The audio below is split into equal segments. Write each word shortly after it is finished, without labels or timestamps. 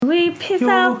We piss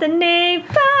out the neighbors.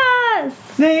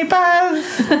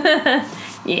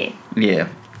 Yeah. Yeah.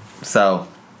 So,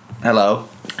 hello.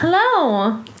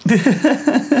 Hello.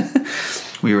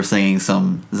 We were singing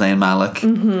some Zayn Malik.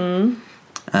 Mm-hmm.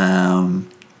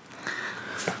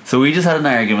 So we just had an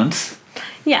argument.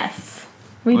 Yes,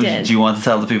 we did. Do you want to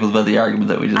tell the people about the argument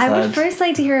that we just had? I would first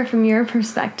like to hear it from your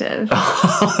perspective.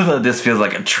 This feels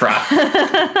like a trap.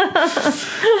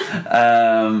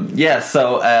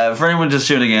 So for anyone just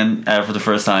tuning in for the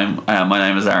first time, my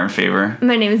name is Aaron Fever.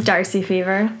 My name is Darcy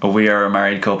Fever. We are a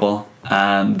married couple,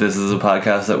 and this is a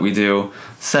podcast that we do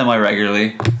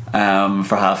semi-regularly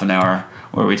for half an hour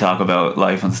where we talk about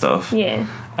life and stuff. Yeah.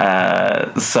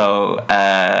 So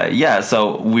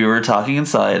we were talking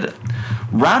inside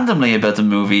randomly about the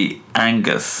movie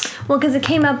Angus. Well, because it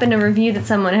came up in a review that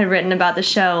someone had written about the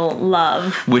show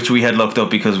Love. Which we had looked up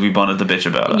because we wanted to bitch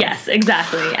about it. Yes,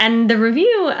 exactly. And the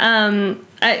review, I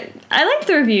liked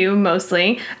the review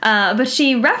mostly, but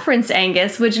she referenced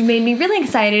Angus, which made me really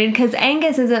excited because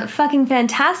Angus is a fucking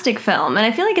fantastic film, and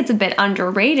I feel like it's a bit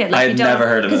underrated. Like, I'd never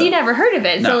heard of it. Because you never heard of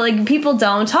it, no. So like people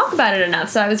don't talk about it enough.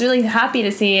 So I was really happy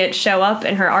to see it show up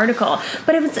in her article.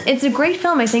 But it's a great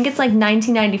film. I think it's like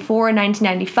 1994,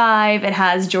 1995. It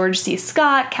has George C.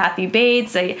 Scott, Kathy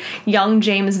Bates, a young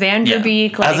James Van Der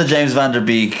Beek. As a James Van Der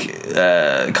Beek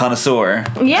connoisseur,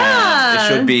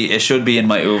 it should be in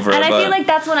my oeuvre. And I feel like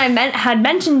that's when I had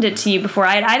mentioned it to you before.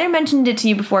 I had either mentioned it to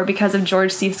you before because of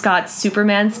George C. Scott's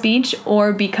Superman speech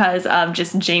or because of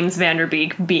just James Van Der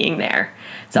Beek being there.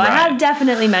 So right. I have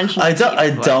definitely mentioned it to you before. I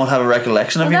don't have a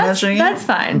recollection of you mentioning it. That's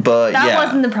fine. But that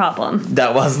wasn't the problem.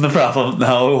 That wasn't the problem.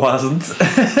 No, it wasn't.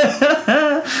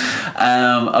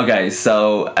 Okay,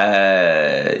 so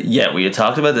we had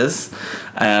talked about this,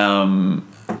 and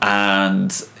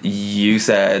you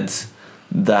said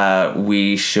that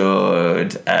we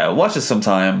should watch it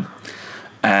sometime,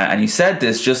 and you said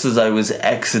this just as I was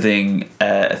exiting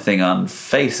a thing on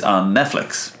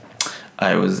Netflix.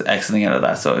 I was exiting out of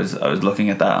that, so I was looking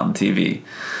at that on TV,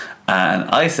 and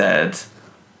I said,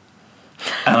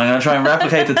 and I'm going to try and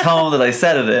replicate the tone that I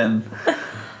said it in.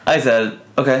 I said,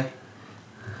 okay.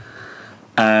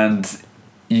 And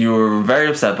you were very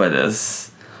upset by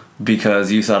this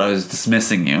because you thought I was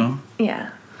dismissing you. Yeah.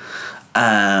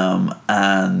 And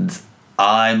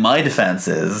my defense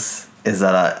is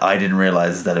that I didn't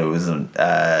realize that it was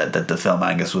that the film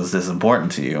Angus was this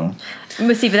important to you.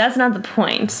 But see, but that's not the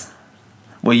point.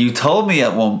 Well, you told me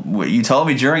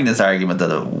during this argument that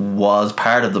it was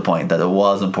part of the point, that it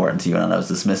was important to you, and I was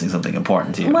dismissing something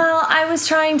important to you. Well, I was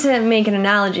trying to make an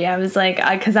analogy. I was like,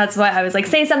 because that's why I was like,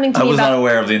 say something to me. I was not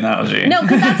aware of the analogy. No,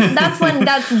 because that's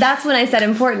when I said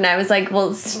important. I was like,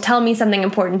 well, tell me something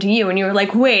important to you, and you were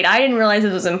like, wait, I didn't realize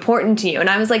it was important to you, and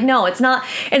I was like, no, it's not.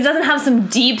 It doesn't have some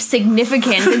deep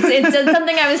significance. It's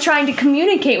something I was trying to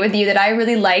communicate with you that I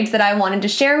really liked, that I wanted to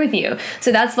share with you.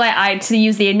 So that's why to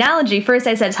use the analogy first.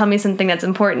 I said, tell me something that's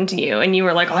important to you. And you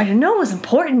were like, oh, I didn't know it was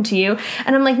important to you.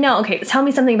 And I'm like, no, okay, tell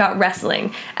me something about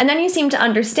wrestling. And then you seem to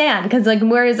understand, because like,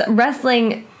 whereas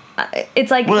wrestling, it's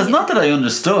like... Well, it's not that I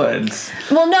understood.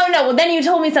 Well, no. Well, then you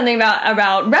told me something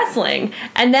about wrestling.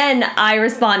 And then I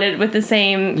responded with the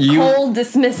same cold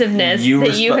dismissiveness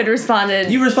that you had responded.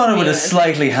 You responded with a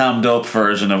slightly hammed up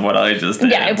version of what I just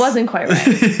did. Yeah, it wasn't quite right.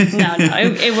 No,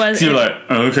 it was... So you're like,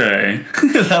 okay.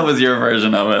 That was your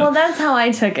version of it. Well, that's how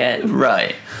I took it.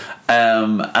 Right.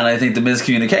 And I think the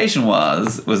miscommunication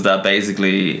was that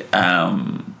basically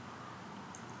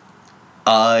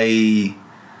I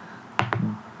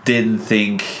didn't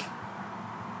think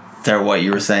that what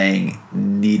you were saying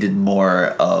needed more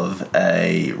of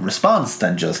a response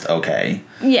than just okay.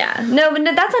 Yeah, no, but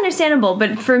that's understandable.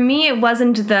 But for me, it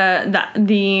wasn't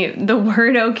the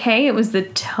word okay; it was the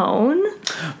tone.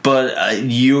 But I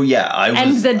was,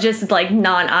 and the just like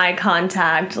non-eye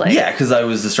contact, like because I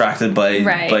was distracted by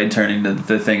turning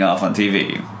the thing off on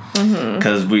TV.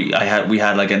 Because I had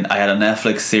a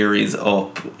Netflix series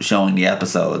up showing the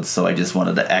episodes, so I just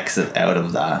wanted to exit out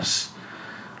of that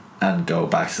and go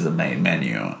back to the main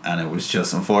menu, and it was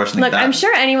just unfortunately. Look, I'm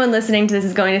sure anyone listening to this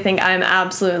is going to think I'm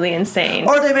absolutely insane,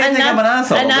 or they may think I'm an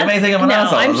asshole. They may think I'm an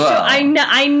asshole. I'm sure.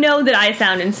 I know that I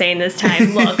sound insane this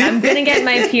time. Look, I'm gonna get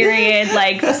my period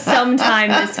like sometime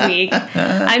this week.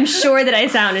 I'm sure that I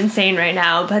sound insane right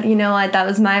now, but you know what? That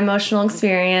was my emotional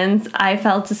experience. I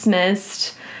felt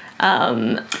dismissed.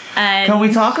 And can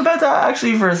we talk about that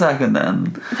actually for a second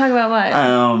then? Talk about what?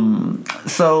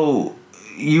 So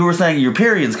you were saying your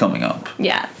period's coming up.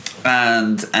 Yeah.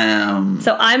 And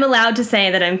So I'm allowed to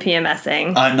say that I'm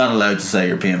PMSing. I'm not allowed to say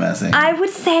you're PMSing. I would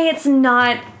say it's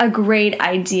not a great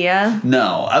idea.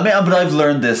 No, I mean, but I've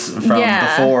learned this from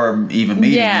before even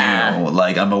meeting you.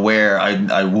 Like, I'm aware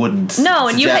I wouldn't. No,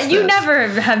 and you it. never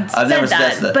have I've said never that.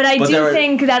 suggested it. But I do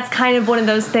think that's kind of one of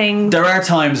those things. There are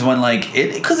times when, like,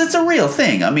 because it's a real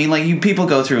thing. I mean, like, people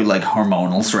go through, like,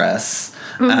 hormonal stress.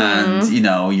 And you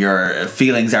know your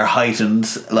feelings are heightened.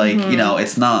 Like you know,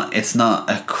 it's not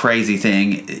a crazy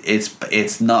thing.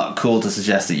 It's not cool to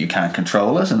suggest that you can't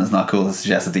control it, and it's not cool to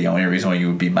suggest that the only reason why you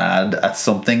would be mad at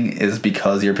something is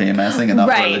because you're PMSing and not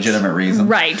for a legitimate reason.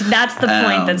 Right, that's the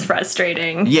point that's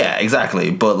frustrating. Yeah,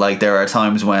 exactly. But like, there are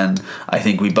times when I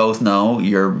think we both know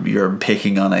you're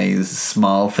picking on a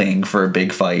small thing for a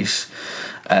big fight.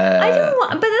 I don't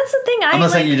want, but that's the thing. I'm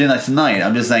not saying you're doing that tonight.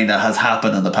 I'm just saying that has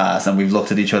happened in the past, and we've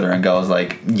looked at each other and goes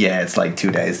like, yeah, it's like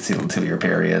 2 days till your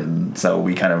period, and so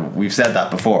we've said that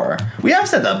before. We have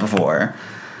said that before.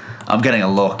 I'm getting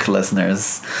a look,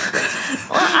 listeners.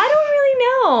 Well, I don't really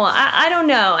know. I don't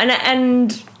know,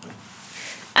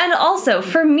 and also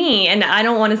for me, and I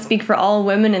don't want to speak for all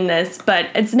women in this, but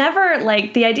it's never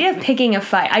like the idea of picking a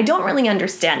fight. I don't really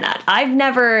understand that. I've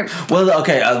never. Well,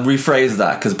 okay, I'll rephrase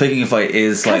that because picking a fight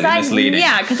is slightly misleading.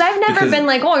 Yeah, because I've never been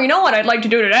like, oh, you know what I'd like to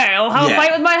do today? I'll have a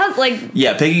fight with my husband. Like,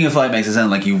 yeah, picking a fight makes it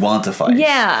sound like you want to fight.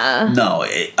 Yeah. No,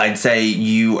 I'd say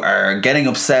you are getting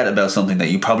upset about something that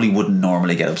you probably wouldn't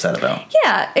normally get upset about.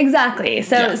 Yeah, exactly.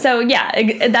 So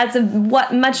yeah, that's a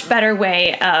much better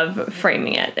way of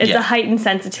framing it. It's a heightened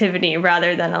sensitivity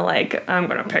rather than a like, I'm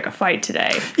gonna pick a fight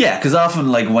today. Yeah, because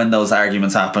often like when those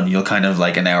arguments happen, you'll kind of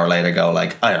like an hour later go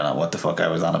like, I don't know what the fuck I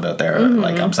was on about there.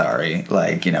 Like, I'm sorry.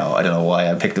 Like, you know, I don't know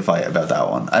why I picked a fight about that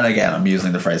one. And again, I'm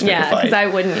using the phrase pick a fight. Yeah, because I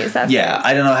wouldn't use that phrase. Yeah,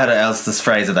 I don't know how else to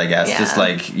phrase it, I guess. Yeah. Just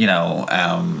like, you know,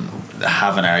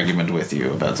 have an argument with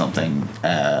you about something.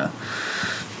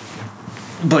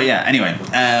 But yeah, anyway.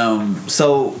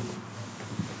 So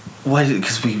why?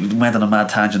 Because we went on a mad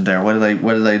tangent there. Why did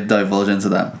I divulge into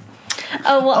that?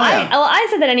 I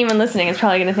said that anyone listening is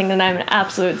probably going to think that I'm an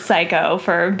absolute psycho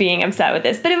for being upset with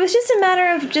this, but it was just a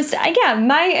matter of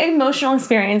my emotional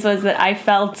experience was that I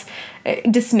felt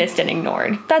dismissed and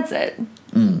ignored. That's it.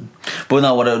 But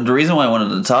no, the reason why I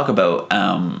wanted to talk about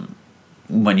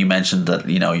when you mentioned that,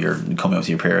 you know, you're coming up to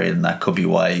your period and that could be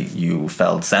why you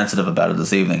felt sensitive about it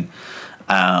this evening.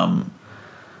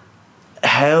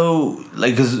 How,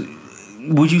 like, because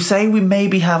would you say we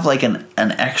maybe have like an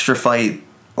extra fight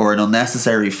or an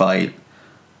unnecessary fight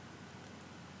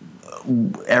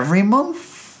every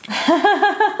month?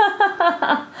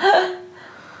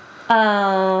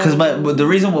 Because the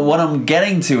reason what I'm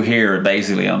getting to here,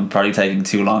 basically, I'm probably taking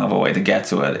too long of a way to get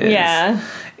to it.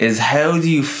 Is how do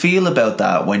you feel about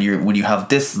that when you have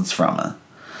distance from it?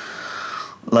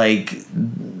 Like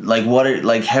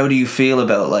how do you feel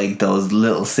about like those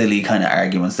little silly kind of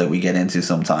arguments that we get into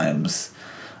sometimes?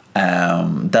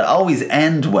 That always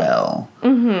end well,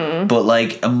 but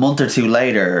like a month or two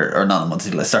later, or not a month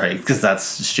or two, sorry, because that's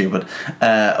stupid.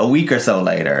 A week or so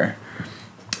later,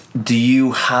 do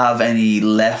you have any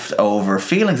leftover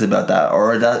feelings about that,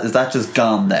 or is that just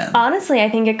gone then? Honestly, I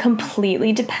think it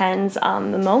completely depends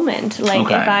on the moment. Like,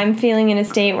 if I'm feeling in a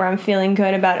state where I'm feeling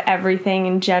good about everything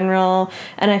in general,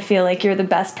 and I feel like you're the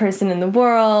best person in the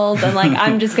world, and like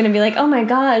I'm just gonna be like, oh my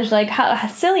gosh, like how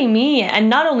silly me, and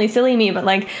not only silly me, but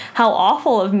like how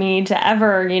awful of me to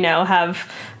ever, you know, have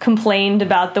complained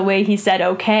about the way he said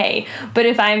okay. But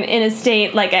if I'm in a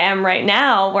state like I am right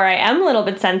now, where I am a little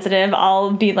bit sensitive,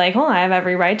 I'll be like, oh, I have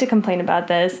every right to complain about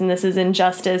this, and this is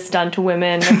injustice done to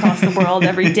women across the world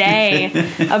every day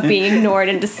of being ignored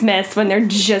and dismissed when they're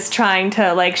just trying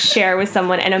to like share with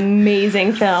someone an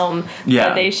amazing film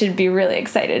that they should be really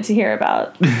excited to hear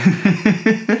about.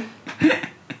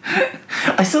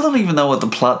 I still don't even know what the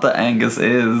plot that Angus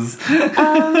is.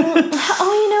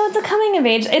 It's a coming of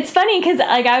age. It's funny because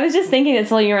like I was just thinking this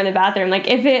while you were in the bathroom. Like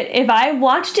if I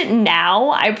watched it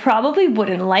now, I probably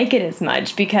wouldn't like it as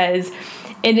much because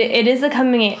it is a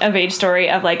coming of age story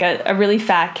of like a really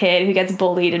fat kid who gets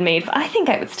bullied and made fun. I think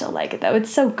I would still like it though.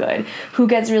 It's so good. Who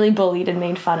gets really bullied and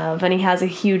made fun of, and he has a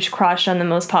huge crush on the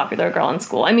most popular girl in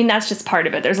school. I mean, that's just part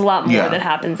of it. There's a lot more that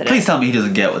happens in it. Please tell me he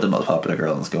doesn't get with the most popular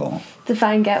girl in school.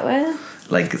 Define get with?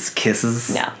 Like it's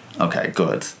kisses? No. Okay,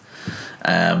 good.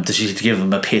 Does she give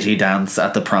him a pity dance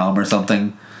at the prom or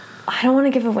something? I don't want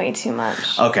to give away too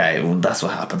much. Okay, well that's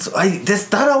what happens.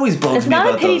 That always bugs me about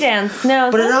those. It's not a pity dance. No,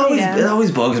 it's not it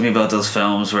always bugs me about those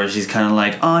films where she's kind of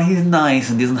like, oh, he's nice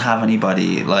and he doesn't have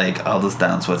anybody. Like, I'll just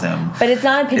dance with him. But it's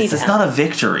not a pity dance. It's not a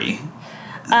victory.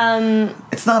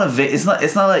 it's not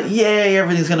like yay,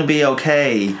 everything's gonna be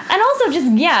okay. And also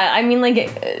just, yeah, I mean, like,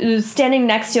 standing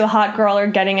next to a hot girl or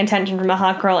getting attention from a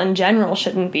hot girl in general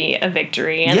shouldn't be a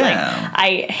victory. And like,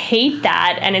 I hate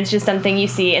that, and it's just something you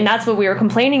see, and that's what we were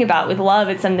complaining about with love.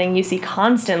 It's something you see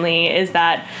constantly, is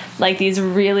that like these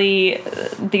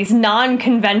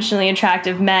non-conventionally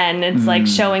attractive men, it's like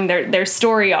showing their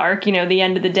story arc, you know, the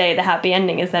end of the day, the happy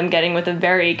ending is them getting with a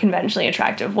very conventionally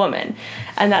attractive woman,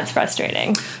 and that's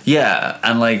frustrating. Yeah,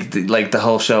 and like the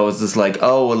whole show is just like,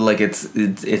 oh, well, like it's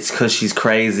because she's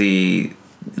crazy,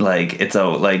 like it's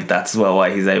like that's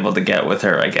why he's able to get with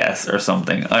her, I guess, or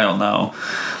something. I don't know.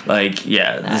 Like,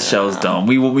 yeah, this show's dumb.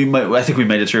 I think we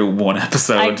made it through one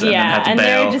episode and then had to bail.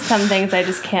 There are just some things I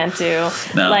just can't do.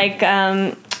 No. Like,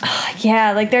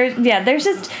 there's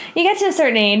just, you get to a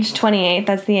certain age, 28,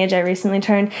 that's the age I recently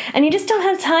turned, and you just don't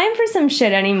have time for some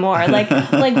shit anymore. Like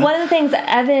one of the things,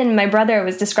 Evan, my brother,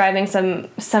 was describing some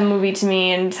movie to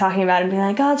me and talking about it and being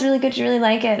like, oh, it's really good, you really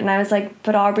like it, and I was like,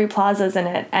 but Aubrey Plaza's in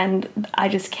it, and I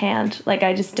just can't. Like,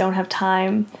 I just don't have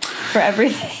time for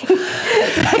everything.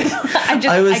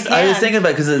 I was thinking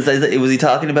about, because was he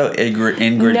talking about Ingrid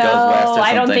Goes West or something?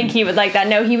 I don't think he would like that.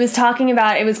 No, he was talking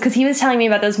about, it was because he was telling me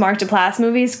about those Mark Duplass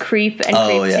movies, Creep and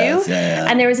Creep 2. Yeah.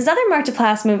 And there was this other Mark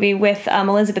Duplass movie with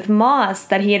Elizabeth Moss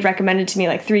that he had recommended to me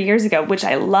like 3 years ago, which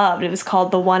I loved. It was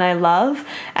called The One I Love,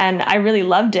 and I really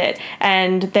loved it.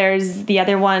 And there's the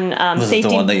other one, was Safety.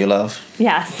 It The One That You Love?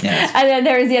 Yes. And then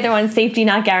there was the other one, Safety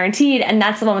Not Guaranteed, and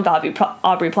that's the one with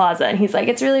Aubrey Plaza. And he's like,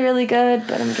 it's really, really good,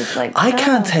 but I'm just like, I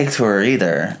can't take to her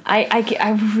either.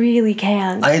 I really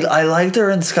can't. I liked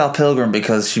her in Scott Pilgrim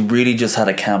because she really just had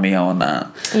a cameo in that.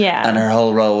 Yeah. And her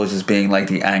whole role was just being like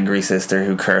the angry sister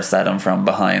who cursed at him from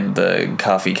behind the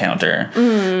coffee counter.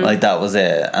 Like, that was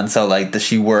it. And so like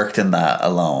she worked in that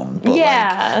alone. But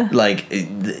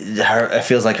it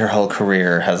feels like her whole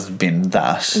career has been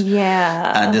that.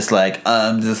 Yeah. And just like,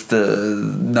 I'm just a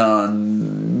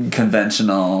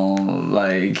non-conventional,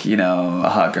 like, you know,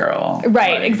 hot girl.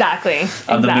 Right, like, exactly.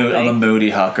 I'm the moody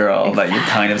hot girl that you're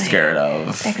kind of scared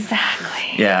of. Exactly.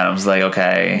 Yeah, I was like,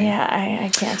 okay. Yeah, I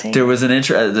can't take there was an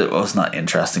it was not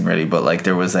interesting really, but like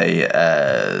there was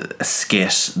a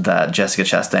skit that Jessica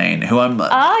Chastain, who I'm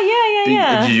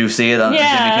yeah. Did you see it on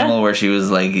Jimmy Kimmel, where she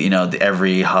was like, you know,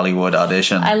 every Hollywood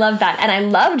audition? I love that, and I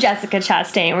love Jessica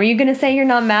Chastain. Were you gonna say you're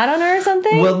not mad on her or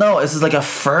something? Well, no, this is like a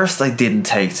first I didn't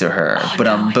take to her,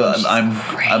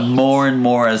 I'm more and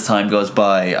more as time goes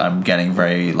by, I'm getting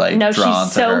very like drawn to her.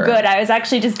 She's so good. I was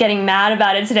actually just getting mad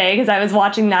about it today because I was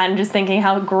watching that and just thinking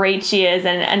how great she is,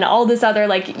 and all this other,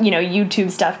 like, you know,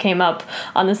 YouTube stuff came up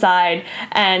on the side,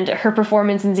 and her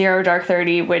performance in Zero Dark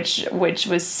 30, which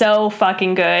was so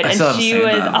fucking good.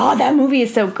 That movie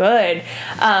is so good.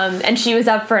 And she was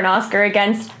up for an Oscar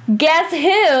against guess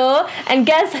who, and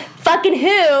guess fucking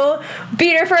who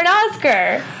beat her for an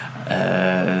Oscar?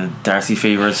 Darcy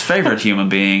Fever's favorite human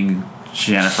being,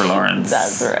 Jennifer Lawrence.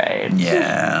 That's right.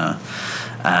 Yeah.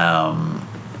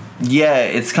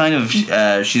 It's kind of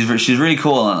she's really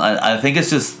cool, and I think it's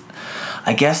just,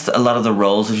 I guess a lot of the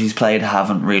roles that she's played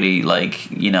haven't really, like,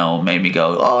 you know, made me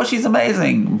go, oh, she's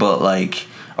amazing, but like,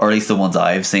 or at least the ones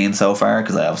I've seen so far,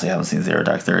 because I obviously haven't seen Zero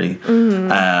Dark 30.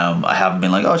 I haven't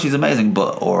been like, oh, she's amazing,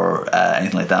 or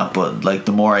anything like that. But like,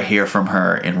 the more I hear from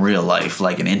her in real life,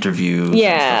 like in interviews and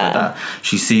stuff like that,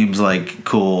 she seems like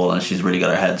cool, and she's really got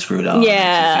her head screwed on.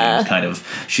 Yeah, she seems kind of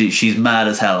she's mad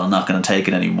as hell and not going to take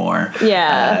it anymore.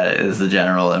 Yeah, is the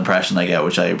general impression I get,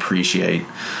 which I appreciate.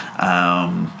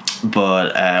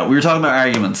 But we were talking about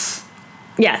arguments.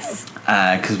 Yes.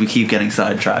 Because we keep getting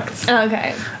sidetracked.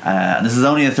 Okay. This is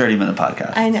only a 30-minute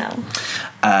podcast. I know.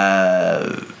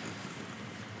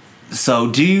 So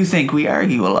do you think we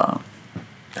argue a lot?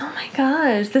 Oh my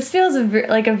gosh. This feels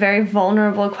like a very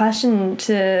vulnerable question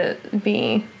to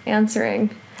be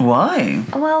answering. Why?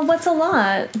 Well, what's a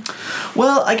lot?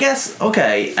 Well, I guess,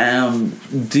 okay.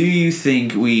 Do you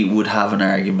think we would have an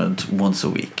argument once a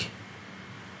week?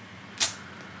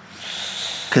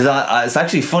 Because it's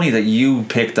actually funny that you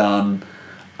picked on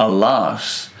a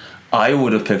lot. I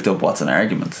would have picked up what's an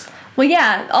argument. Well,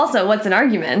 yeah. Also, what's an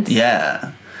argument?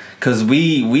 Yeah. Because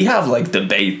we have, like,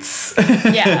 debates.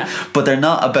 Yeah. But they're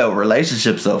not about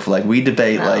relationship stuff. Like, we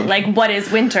debate, like, what is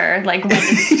winter? Like, when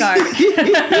did it start?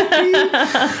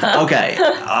 Okay.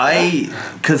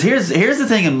 Because here's the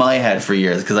thing in my head for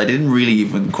years, because I didn't really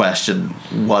even question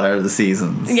what are the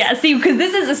seasons. Yeah, see, because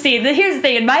here's the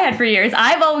thing in my head for years.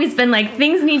 I've always been like,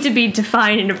 things need to be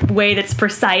defined in a way that's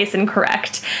precise and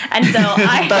correct. And so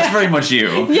That's very much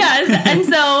you. Yes. And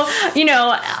so, you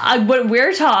know, what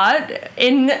we're taught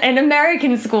in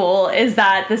American school is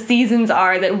that the seasons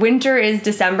are that winter is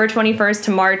December 21st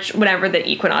to March, whenever the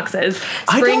equinox is.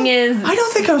 Spring is. I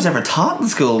don't think I was ever taught in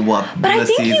school what the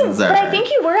seasons are. But I think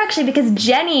you were actually, because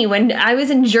Jenny, when I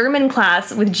was in German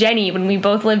class with Jenny, when we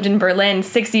both lived in Berlin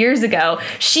 6 years ago,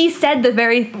 she said the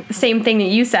very same thing that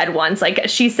you said once. Like,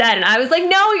 she said, and I was like,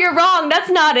 no, you're wrong. That's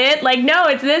not it. Like, no,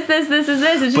 it's this is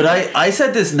this. It's but I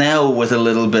said this now with a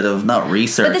little bit of, not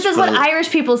research. But this is what Irish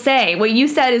people say. What you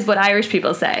said is what Irish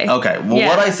people say. Okay, well,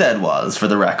 what I said was, for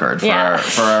the record, for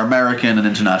our American and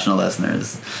international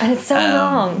listeners. And it's so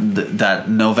wrong. That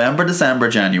November, December,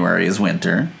 January is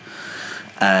winter.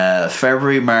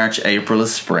 February, March, April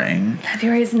is spring.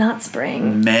 February is not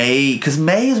spring. May, because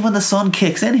May is when the sun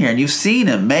kicks in here, and you've seen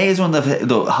it. May is when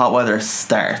the hot weather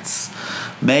starts.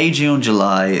 May, June,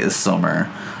 July is summer.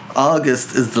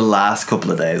 August is the last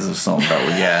couple of days of summer that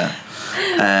we get.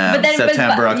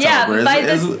 September, October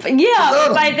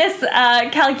by this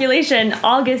calculation,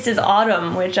 August is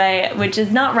autumn, which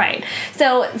is not right.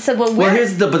 So what we're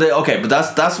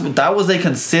that was a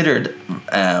considered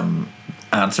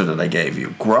answer that I gave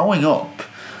you. Growing up,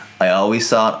 I always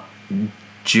thought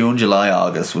June, July,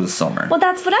 August was summer. Well,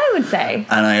 that's what I would say.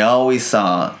 And I always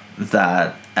thought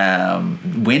that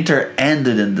winter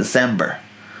ended in December,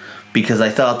 because I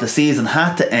thought the season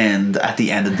had to end at the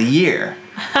end of the year.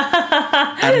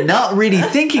 And not really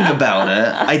thinking about it,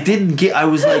 I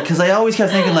was like, because I always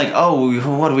kept thinking like, oh,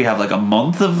 what do we have, like a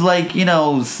month of like,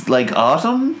 like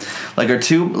autumn, like, or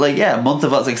two, like, a month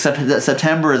of, like,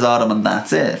 September is autumn and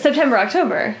that's it. September,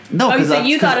 October. No, because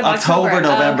you thought of October,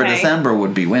 November, December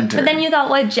would be winter. But then you thought,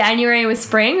 what, January was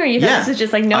spring, or you thought this was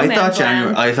just like no man's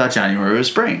land? I thought January was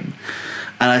spring.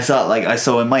 And I thought,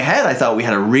 so in my head, I thought we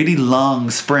had a really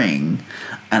long spring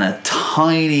and a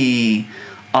tiny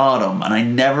autumn, and I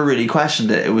never really questioned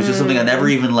it. It was just something I never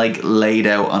even like laid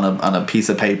out on a piece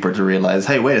of paper to realize,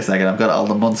 hey, wait a second, I've got all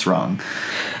the months wrong.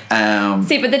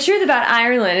 See, but the truth about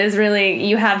Ireland is really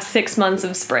you have 6 months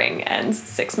of spring and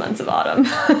 6 months of autumn.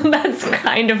 That's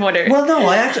kind of what it is. Well, no,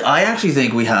 I actually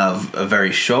think we have a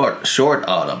very short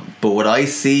autumn. But what I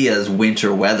see as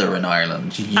winter weather in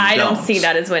Ireland, I don't see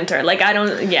that as winter. Like, I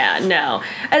don't. Yeah, no,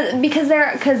 because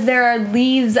there are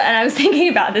leaves, and I was thinking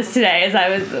about this today as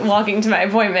I was walking to my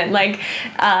appointment. Like,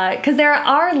 because there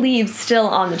are leaves still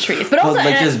on the trees, but also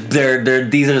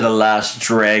these are the last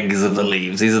dregs of the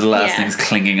leaves. These are the last things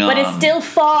clinging on. But it's still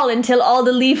fall until all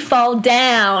the leaves fall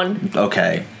down.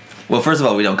 Okay. Well, first of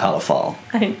all, we don't call it fall.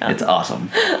 I know. It's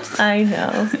autumn. I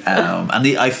know.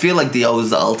 And I feel like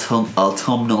those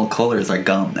autumnal colours are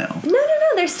gone now. No.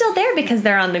 They're still there because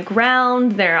they're on the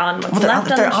ground. They're on what's left on the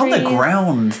trees. They're on the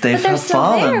ground. They've but they're still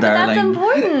fallen, there, darling. But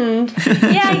that's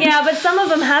important. yeah, but some of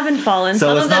them haven't fallen. So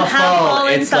some it's of them not have fall.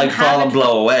 fallen. It's like fall and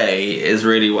blow away is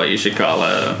really what you should call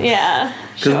it. Yeah.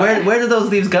 Because where did those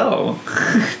leaves go?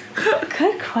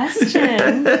 Good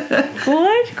question.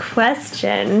 Good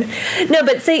question. No,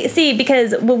 but see,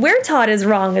 because what we're taught is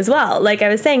wrong as well. Like I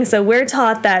was saying, so we're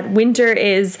taught that winter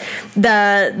is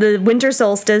the winter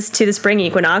solstice to the spring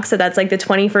equinox. So that's like the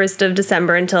 21st of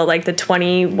December until like the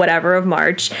 20 whatever of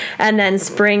March. And then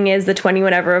spring is the 20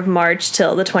 whatever of March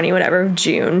till the 20 whatever of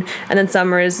June. And then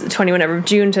summer is 20 whatever of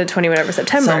June to 20 whatever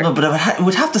September. But it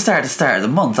would have to start at the start of the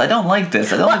month. I don't like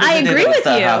this. I agree with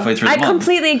you. Halfway through the month.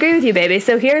 Completely agree with you, baby.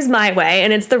 So here's my way,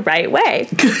 and it's the right way.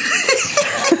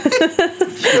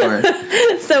 Sure.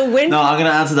 So No, I'm going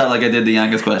to answer that like I did the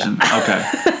Angus question. Okay.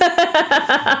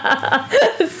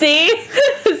 See?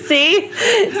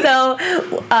 So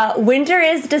winter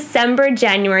is December,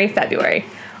 January, February.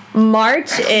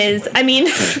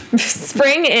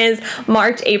 Spring is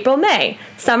March, April, May.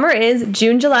 Summer is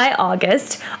June, July,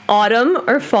 August. Autumn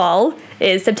or fall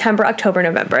is September, October,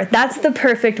 November. That's the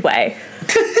perfect way.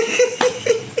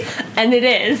 And it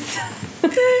is.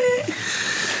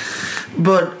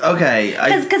 But okay,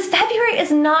 because February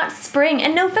is not spring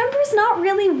and November is not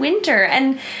really winter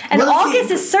and August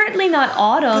is certainly not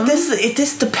autumn. But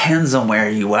this depends on where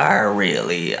you are,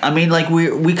 really. I mean, like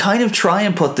we kind of try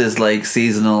and put this like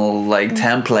seasonal like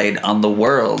template on the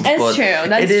world. That's true.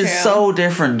 It is so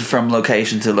different from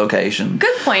location to location.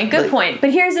 Good point.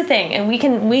 But here's the thing, and we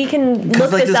can look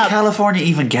this does up. California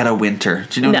even get a winter?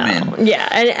 Do you know what I mean? Yeah,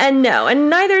 and no, and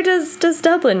neither does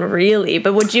Dublin really.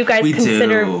 But would you guys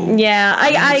consider? Do. Yeah.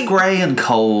 It's grey and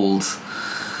cold.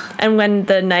 And when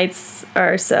the nights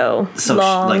are so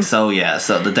long. So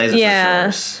the days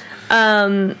are so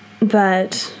short.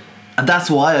 But... And that's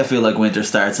why I feel like winter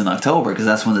starts in October, because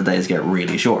that's when the days get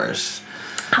really short.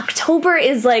 October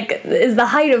is the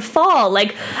height of fall.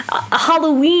 Like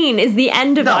Halloween is the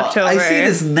end of October. I see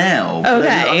this now. But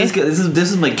Okay.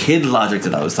 this is my kid logic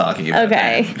that I was talking about.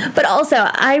 Okay. But also,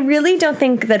 I really don't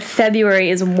think that February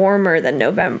is warmer than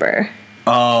November.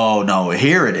 Oh no,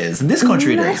 here it is. In this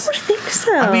country, it I is. don't think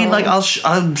so. I mean, like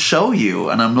I'll show you,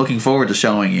 and I'm looking forward to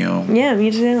showing you. Yeah,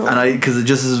 me too. And because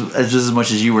just as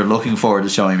much as you were looking forward to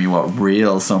showing me what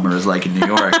real summer is like in New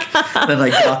York, then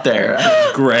I got there and it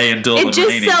was grey and dull It and just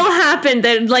rainy. so happened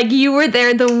that like you were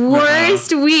there the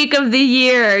worst week of the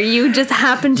year. You just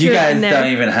happened to You have guys been there.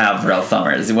 don't even have real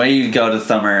summers. When you go to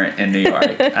summer in New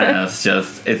York, and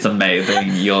it's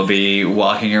amazing. You'll be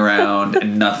walking around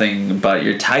in nothing but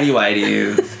your tidy whities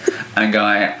and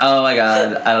going, oh my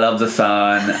god, I love the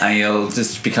sun, and you'll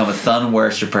just become a sun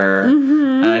worshipper.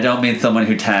 And I don't mean someone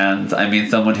who tans, I mean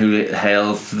someone who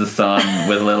hails the sun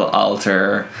with a little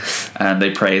altar and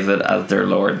they praise it as their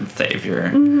Lord and Savior.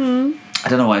 I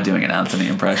don't know why I'm doing an Anthony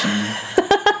impression.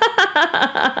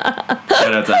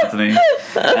 Shout out to Anthony.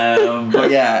 But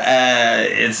yeah,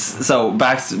 it's so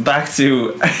back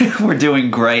to we're doing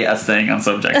great at staying on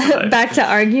subject today. Back to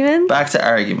arguments. Back to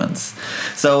arguments.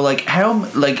 So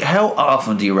how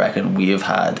often do you reckon we have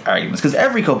had arguments? Because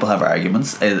every couple have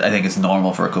arguments. I think it's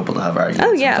normal for a couple to have arguments.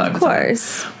 Oh from yeah, time of to time.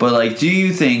 course. But like, do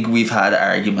you think we've had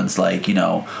arguments like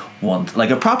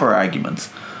a proper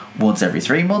argument? Once every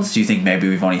 3 months? Do you think maybe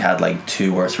we've only had like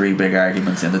 2 or 3 big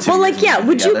arguments in the 2 Well, years like, yeah, we've been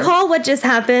would you together? call what just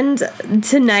happened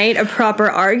tonight a proper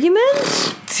argument?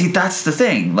 See, that's the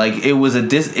thing. Like, it was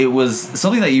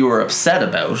something that you were upset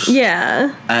about,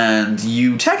 Yeah. and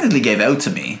you technically gave out to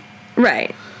me.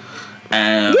 Right.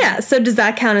 Yeah, so does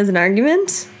that count as an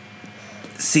argument?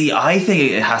 See, I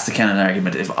think it has to count as an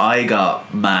argument if I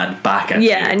got mad back at you.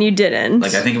 Yeah, and you didn't.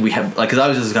 Like, I think we have, like, because I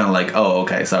was just kind of like, oh,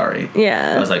 okay, sorry.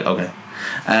 Yeah. I was like, okay.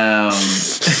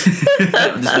 Just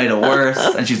made it worse.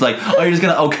 And she's like, oh, you're just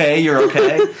gonna, okay, you're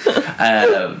okay.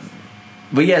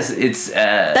 But yes, it's...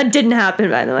 that didn't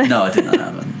happen, by the way. No, it did not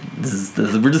happen.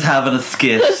 We're just having a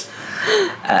skit.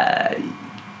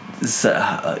 So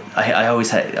I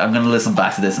always I'm going to listen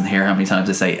back to this and hear how many times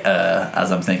I say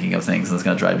as I'm thinking of things, and it's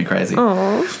going to drive me crazy.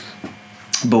 Aww.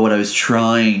 But what I was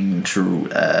trying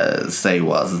to say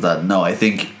was that no, I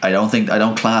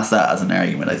don't class that as an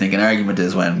argument. I think an argument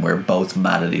is when we're both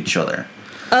mad at each other.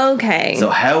 Okay.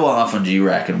 So how often do you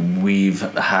reckon we've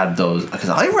had those? Because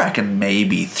I reckon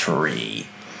maybe 3.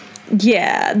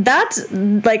 Yeah, that's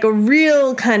like a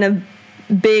real kind of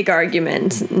big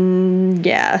argument.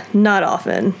 Yeah, not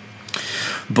often.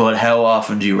 But how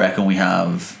often do you reckon we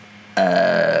have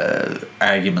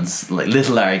arguments, like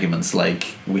little arguments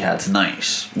like we had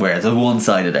tonight, where it's a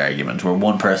one-sided argument where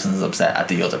one person is upset at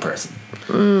the other person?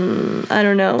 I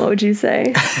don't know. What would you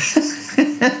say?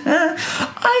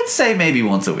 I'd say maybe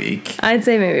once a week. I'd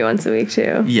say maybe once a week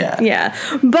too. Yeah. Yeah.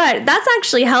 But that's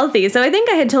actually healthy. So I think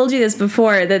I had told you this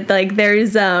before, that like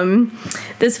there's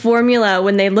this formula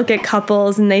when they look at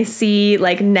couples and they see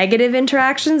like negative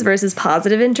interactions versus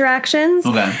positive interactions.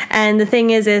 Okay. And the thing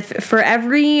is, if for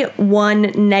every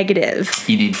one negative,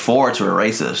 You need 4 to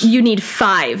erase it. you need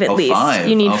 5 at least. 5.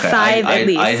 You need Okay. 5 I at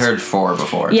least. I heard 4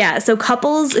 before. Yeah, so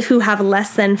couples who have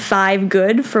less than 5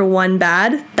 good for 1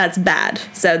 bad, that's bad.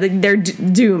 So they're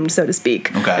doomed, so to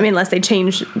speak. Okay. I mean, unless they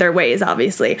change their ways,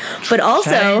 obviously. But also...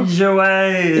 Change your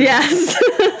ways. Yes.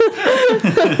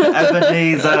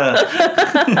 Ebenezer.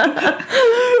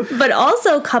 But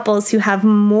also couples who have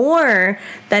more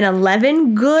than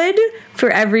 11 good for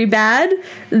every bad,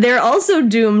 they're also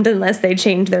doomed unless they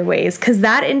change their ways, because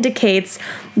that indicates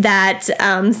that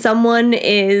someone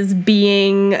is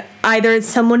being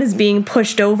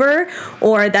pushed over,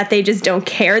 or that they just don't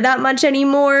care that much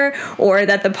anymore, or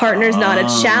that the partner's not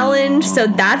a challenge. So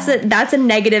that's a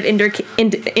negative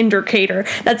indicator.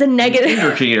 That's a negative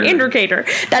indicator.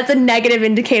 That's a negative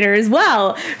indicator as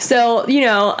well. So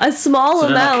a small So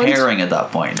they're amount. not caring at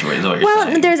that point, is what you're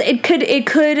Well, saying. it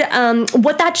could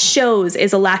what that shows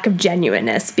is a lack of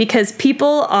genuineness, because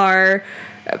people are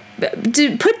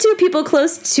to put 2 people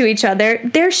close to each other,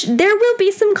 there will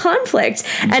be some conflict.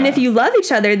 And if you love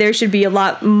each other, there should be a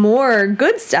lot more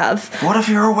good stuff. What if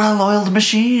you're a well-oiled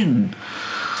machine?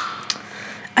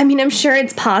 I mean, I'm sure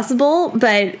it's possible,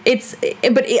 but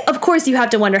of course you have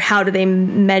to wonder, how do they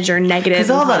measure negative? Because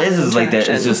all that is like that. It's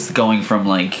interactions? just going from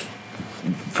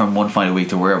one fight a week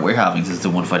to where we're having to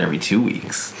one fight every 2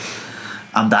 weeks,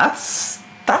 and that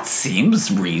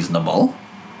seems reasonable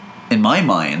in my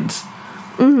mind.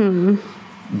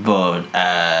 Mm-hmm.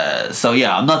 But so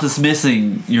yeah, I'm not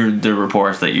dismissing the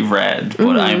report that you've read,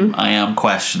 but I am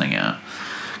questioning it,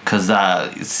 because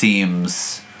that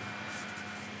seems.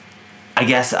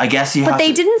 I guess you But have they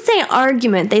to, didn't say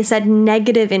argument. They said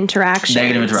negative interaction.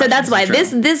 Negative interaction, So that's why that's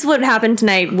true. this would happen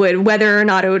tonight would, whether or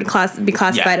not it would be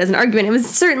classified Yeah. as an argument, it was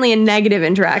certainly a negative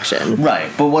interaction. right.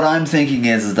 But what I'm thinking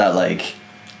is that like.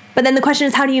 But then the question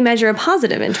is, how do you measure a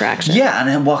positive interaction? Yeah, and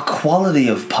then what quality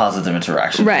of positive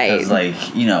interaction? Right. Because,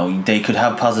 like, you know, they could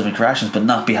have positive interactions but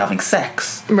not be having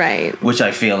sex. Right. Which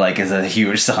I feel like is a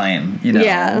huge sign, you know.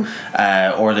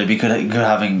 Yeah. Or they be good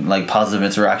having, like, positive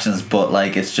interactions, but,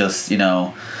 like, it's just, you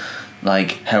know,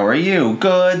 like, how are you?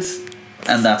 Good.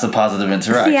 And that's a positive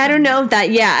interaction. See, I don't know if that.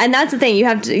 Yeah, and that's the thing. You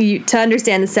have to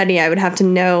understand the study. I would have to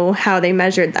know how they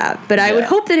measured that. But I would Yeah.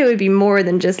 hope that it would be more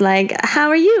than just like, "How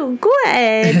are you?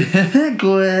 Good."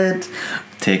 Good.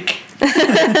 Tick.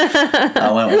 I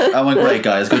went great,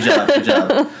 guys. Good job.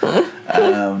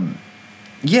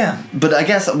 Yeah, but I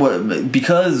guess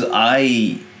because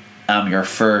I am your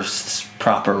first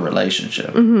proper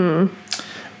relationship,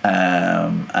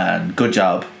 and good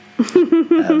job,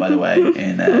 by the way,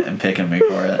 in picking me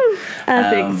for it. I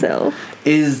think so.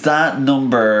 Is that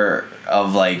number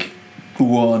of like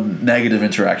one negative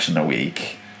interaction a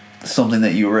week something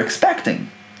that you were expecting?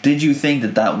 Did you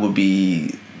think that would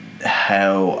be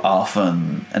how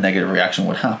often a negative reaction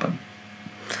would happen?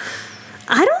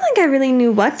 I don't think I really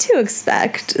knew what to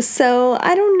expect, so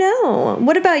I don't know.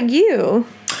 What about you?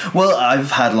 Well,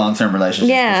 I've had long-term relationships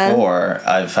Yeah. before.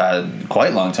 I've had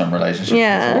quite long-term relationships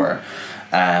Yeah. before.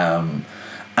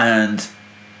 And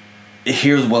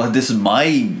here's what this is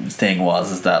my thing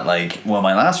is that like, well,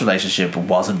 my last relationship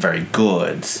wasn't very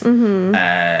good. Mm-hmm.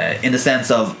 In the sense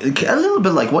of a little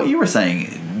bit like what you were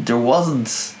saying, there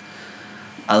wasn't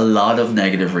a lot of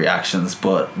negative reactions,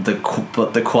 but the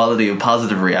quality of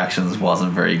positive reactions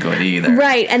wasn't very good either.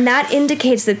 Right, and that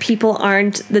indicates that people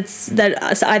aren't that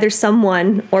either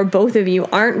someone or both of you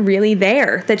aren't really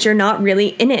there, that you're not really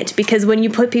in it, because when you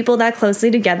put people that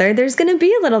closely together, there's going to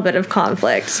be a little bit of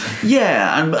conflict.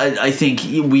 Yeah, and I think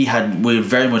we had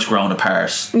very much grown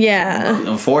apart. Yeah.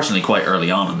 Unfortunately, quite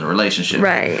early on in the relationship.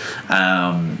 Right.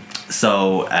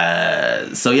 So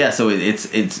it's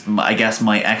I guess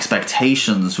my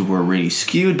expectations were really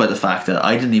skewed by the fact that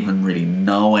I didn't even really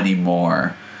know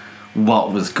anymore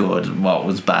what was good and what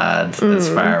was bad as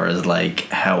far as like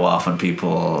how often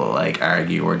people like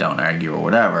argue or don't argue or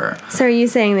whatever. So are you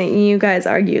saying that you guys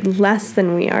argued less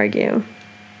than we argue?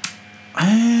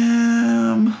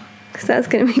 Because that's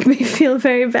going to make me feel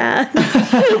very bad.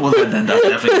 Well, then that's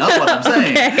definitely not what I'm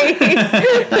saying.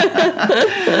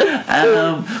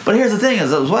 But here's the thing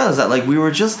as well is that like we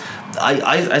were just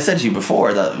I said to you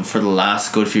before that for the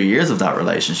last good few years of that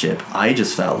relationship, I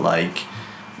just felt like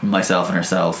myself and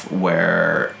herself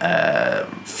were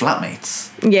flatmates.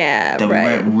 Yeah, That right. we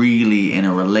weren't really in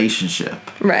a relationship.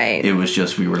 Right. It was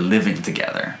just we were living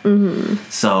together. Mm-hmm.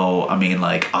 So, I mean,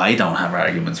 like, I don't have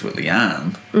arguments with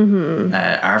Leanne,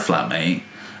 our flatmate,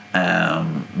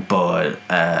 but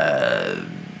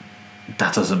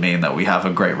that doesn't mean that we have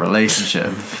a great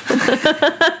relationship.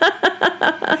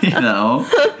 You know?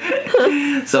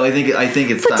 So I think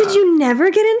it's But that. did you never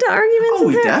get into arguments Oh,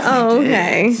 with we her? definitely did.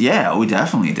 Okay. Yeah, we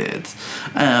definitely did.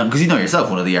 Because you know yourself,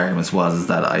 one of the arguments was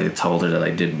that I told her that I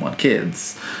didn't want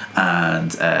kids,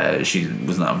 and she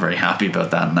was not very happy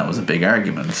about that, and that was a big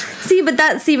argument. See, but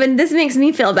this makes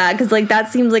me feel bad, because like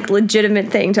that seems like a legitimate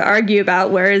thing to argue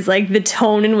about, whereas like the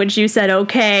tone in which you said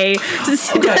okay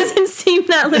doesn't seem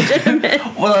that legitimate.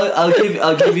 Well,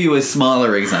 I'll give you a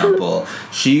smaller example.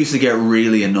 She used to get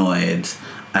really annoyed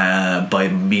by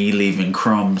me leaving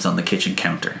crumbs on the kitchen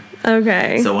counter.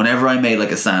 Okay. So whenever I made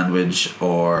like a sandwich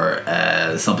or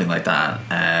something like that,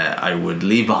 I would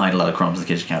leave behind a lot of crumbs in the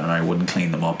kitchen counter, and I wouldn't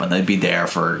clean them up, and they'd be there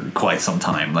for quite some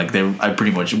time. Like I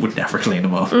pretty much would never clean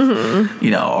them up, you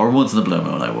know. Or once in a blue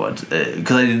moon I would,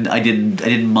 because I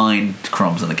didn't mind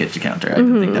crumbs on the kitchen counter. I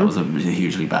didn't think that was a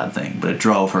hugely bad thing, but it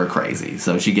drove her crazy.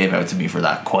 So she gave out to me for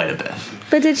that quite a bit.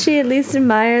 But did she at least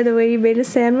admire the way you made a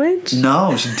sandwich?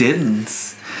 No, she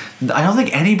didn't. I don't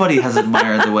think anybody has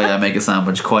admired the way I make a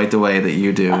sandwich quite the way that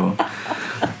you do.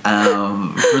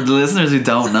 For the listeners who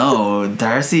don't know,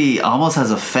 Darcy almost has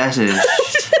a fetish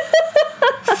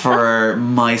for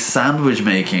my sandwich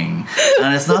making,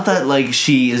 and it's not that like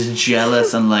she is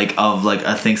jealous and like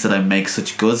thinks that I make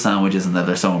such good sandwiches and that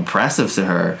they're so impressive to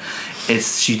her.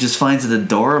 It's she just finds it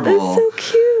adorable. That's so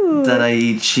cute. That I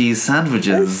eat cheese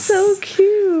sandwiches. That's so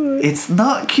cute. It's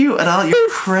not cute at all. You're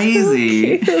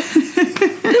crazy.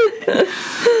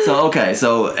 So okay,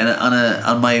 so on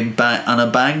a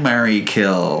bang, marry,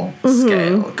 kill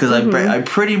scale, because I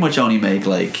pretty much only make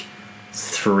like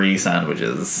 3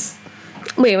 sandwiches.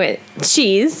 Wait.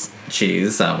 Cheese.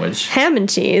 Cheese sandwich. Ham and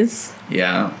cheese.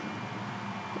 Yeah.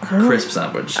 Crisp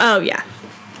sandwich. Oh, yeah.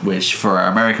 which for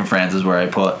our American friends is where I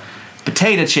put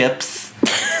potato chips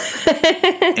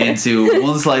into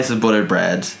one slice of buttered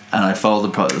bread, and I fold the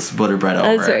buttered bread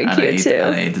over. That's very cute too.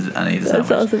 And I eat the sandwich.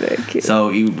 That's also very cute. So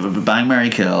you bang, marry,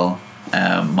 kill.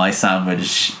 My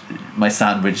sandwich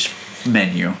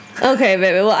menu. Okay,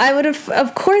 baby. Well, I would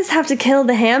of course have to kill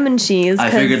the ham and cheese.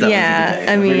 I figured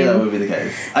that would be the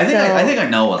case. I think I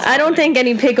know what's happening. I don't think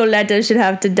any piccoletta should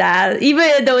have to die.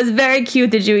 Even though it's very cute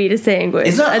that you eat a sandwich.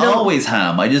 It's not always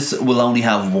ham. I just will only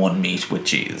have one meat with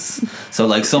cheese. So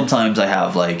like sometimes I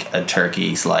have like a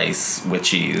turkey slice with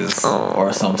cheese,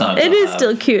 or sometimes it is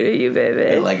still cute of you,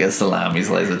 baby. Like a salami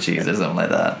slice with cheese or something like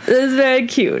that. It's very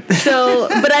cute. So,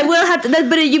 but I will have to.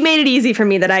 But you made it easy for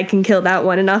me that I can kill that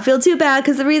one and not feel too bad,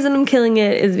 because the reason I'm killing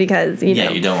it is because you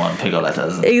know you don't want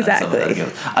picolettas. Exactly.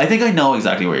 I think I know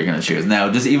exactly what you're going to choose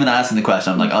now. Just even asking the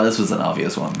question, I'm like, oh, this was an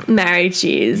obvious one. Marry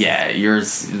cheese. Yeah, you're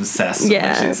obsessed with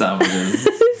cheese sandwiches.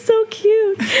 It's so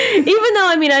cute. Even though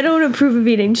I don't approve of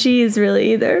eating cheese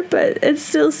really either, but it's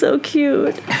still so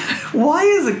cute. Why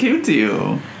is it cute to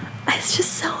you? It's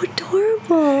just so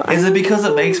adorable. Is it because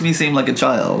it makes me seem like a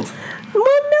child? Well,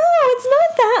 no, it's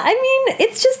not that.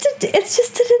 It's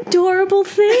just an adorable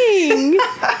thing.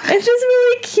 It's just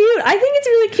really cute. I think it's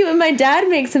really cute when my dad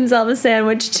makes himself a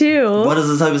sandwich too. What is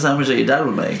the type of sandwich that your dad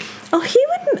would make? Oh, he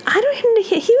wouldn't. I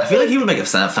feel like he would make a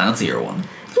fancier one.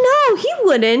 No, he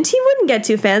wouldn't. He wouldn't get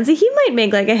too fancy. He might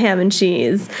make like a ham and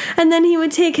cheese, and then he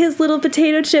would take his little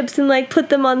potato chips and like put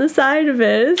them on the side of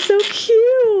it. It's so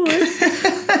cute.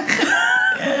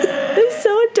 It's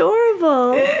so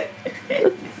adorable.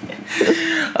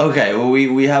 Okay, well,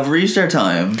 we have reached our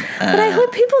time. But I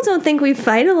hope people don't think we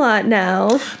fight a lot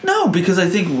now. No, because I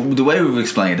think the way we've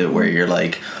explained it, where you're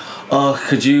like, oh,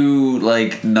 could you,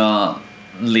 like, not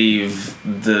leave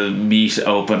the meat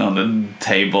open on the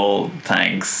table?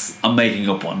 Thanks. I'm making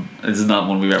up one. This is not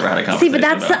one we've ever had a conversation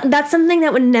about. That's something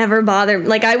that would never bother me.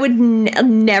 Like, I would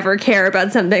never care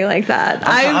about something like that.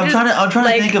 I'm trying to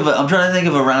think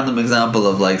of a random example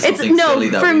of like something silly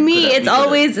that for me it's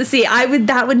always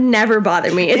that would never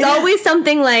bother me. It's always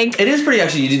something like, it is pretty,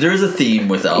 actually. There is a theme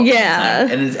with it. Yeah.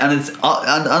 And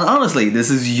honestly, this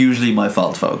is usually my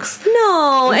fault, folks.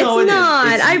 No, it's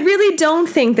not. I really don't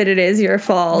think that it is your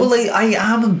fault. Well, like, I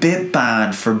am a bit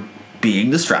bad for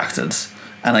being distracted,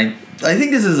 and I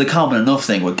think this is a common enough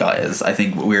thing with guys. I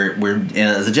think we're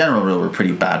as a general rule, we're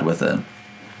pretty bad with it,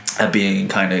 at being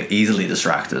kind of easily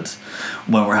distracted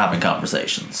when we're having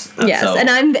conversations. Yes, but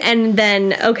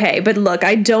look,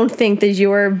 I don't think that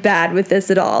you're bad with this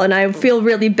at all, and I feel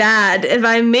really bad if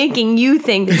I'm making you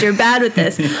think that you're bad with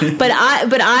this. but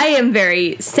I am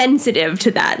very sensitive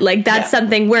to that. Like, that's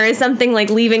something, whereas something like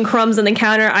leaving crumbs on the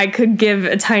counter, I could give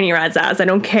a tiny rat's ass. I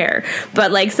don't care.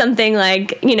 But like something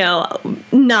like, you know,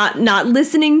 not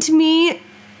listening to me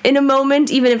in a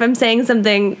moment, even if I'm saying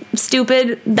something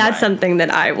stupid, that's something that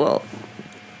I will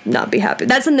not be happy.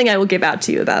 That's something I will give out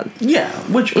to you about. Yeah,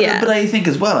 but I think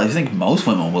as well, I think most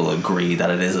women will agree that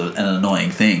it is an annoying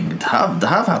thing to have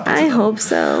happened. I hope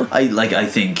so. I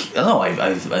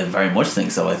very much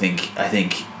think so. I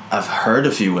think I've heard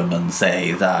a few women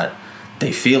say that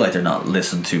they feel like they're not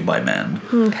listened to by men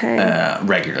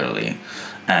regularly.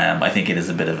 I think it is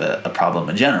a bit of a problem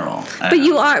in general.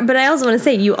 But I also want to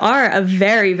say you are a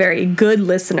very, very good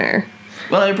listener.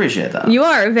 Well, I appreciate that. You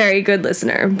are a very good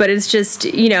listener, but it's just,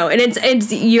 you know, and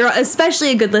it's you're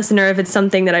especially a good listener if it's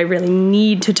something that I really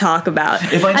need to talk about.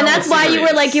 And that's why you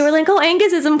were like, oh,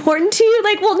 Angus is important to you?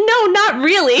 Like, well, no, not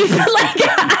really. But like,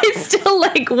 I still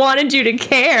like wanted you to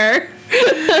care.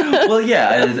 Well,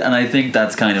 yeah, and I think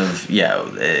that's kind of,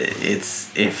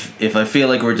 it's if I feel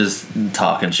like we're just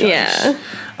talking shit,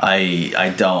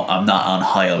 I'm not on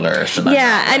high alert.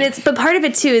 But part of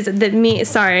it too is that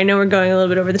sorry, I know we're going a little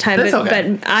bit over the time,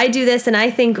 but I do this, and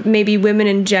I think maybe women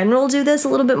in general do this a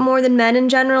little bit more than men in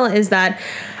general, is that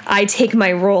I take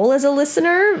my role as a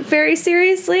listener very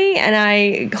seriously, and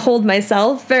I hold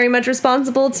myself very much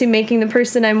responsible to making the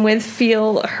person I'm with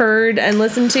feel heard and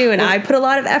listened to, and I put a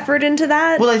lot of effort into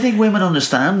that. Well, I think women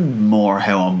understand more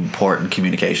how important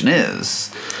communication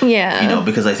is. Yeah. You know,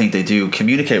 because I think they do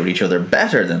communicate with each other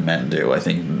better than men do. I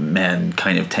think men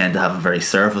kind of tend to have very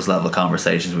surface level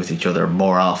conversations with each other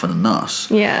more often than not.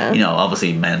 Yeah. You know,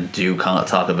 obviously men do kind of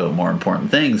talk about more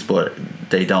important things, but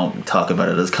they don't talk about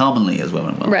it as commonly as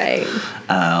women will. Right.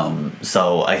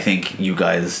 So I think you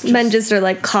guys men just are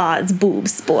like cods,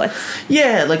 boobs, sports.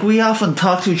 Yeah, like we often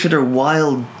talk to each other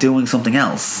while doing something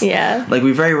else. Yeah. Like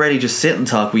we very rarely just sit and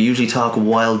talk. We usually talk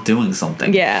while doing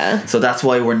something. Yeah. So that's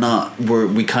why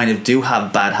we kind of do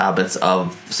have bad habits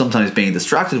of sometimes being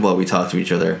distracted while we talk to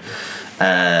each other.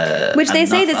 Which they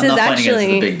say this is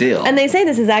actually a big deal. And they say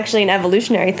this is actually an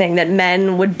evolutionary thing, that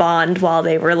men would bond while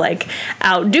they were like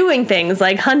out doing things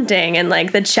like hunting, and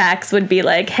like the Czechs would be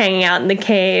like hanging out in the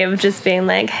cave just being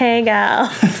like, hey gal.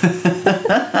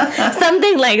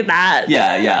 Something like that.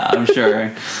 Yeah, I'm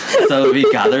sure. So have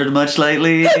you gathered much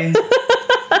lately?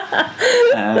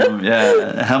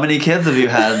 Yeah. How many kids have you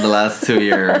had in the last 2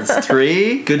 years?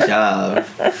 3? Good job.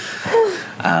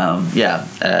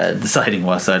 Deciding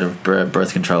what side of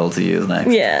birth control to use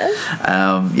next. Yeah.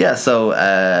 So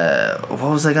what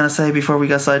was I going to say before we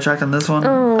got sidetracked on this one?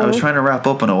 I was trying to wrap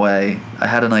up in a way. I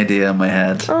had an idea in my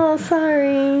head. Oh,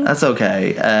 sorry. That's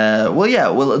okay.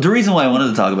 Well, the reason why I wanted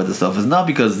to talk about this stuff is not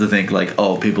because to think like,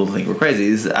 oh, people think we're crazy.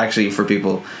 It's actually for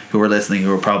people who are listening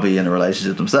who are probably in a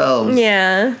relationship themselves.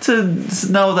 Yeah. To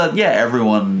know that,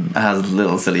 everyone has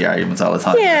little silly arguments all the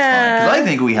time. Yeah. Because I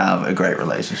think we have a great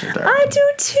relationship there. I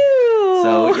do too.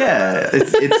 So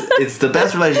it's the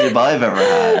best relationship I've ever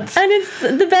had, and it's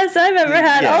the best I've ever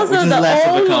had. Also, which is the less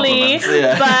of a only,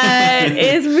 compliment. but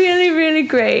it's really, really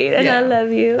great, and I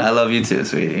love you. I love you too,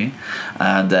 sweetie.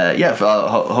 And I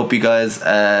hope you guys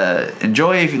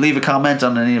enjoy. If you leave a comment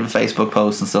on any of the Facebook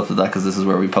posts and stuff like that, because this is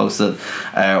where we post it,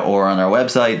 or on our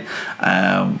website,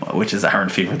 which is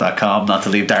aaronfever.com. Not to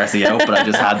leave Darcy out, but I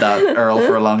just had that URL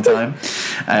for a long time,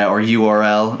 or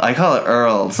URL. I call it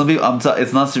URL. Some people,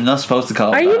 it's not. You're not supposed to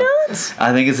call it. Are you not?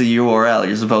 I think it's a URL.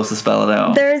 You're supposed to spell it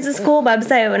out. There was a school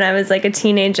website when I was like a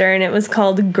teenager, and it was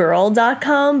called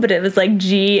girl.com, but it was like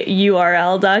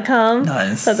GURL.com.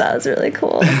 Nice. So that was really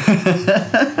cool.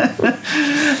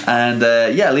 And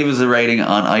leave us a rating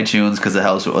on iTunes, because it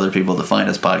helps with other people to find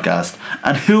this podcast.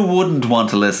 And who wouldn't want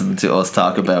to listen to us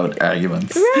talk about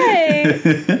arguments? Right.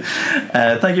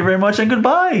 Thank you very much, and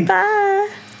goodbye. Bye.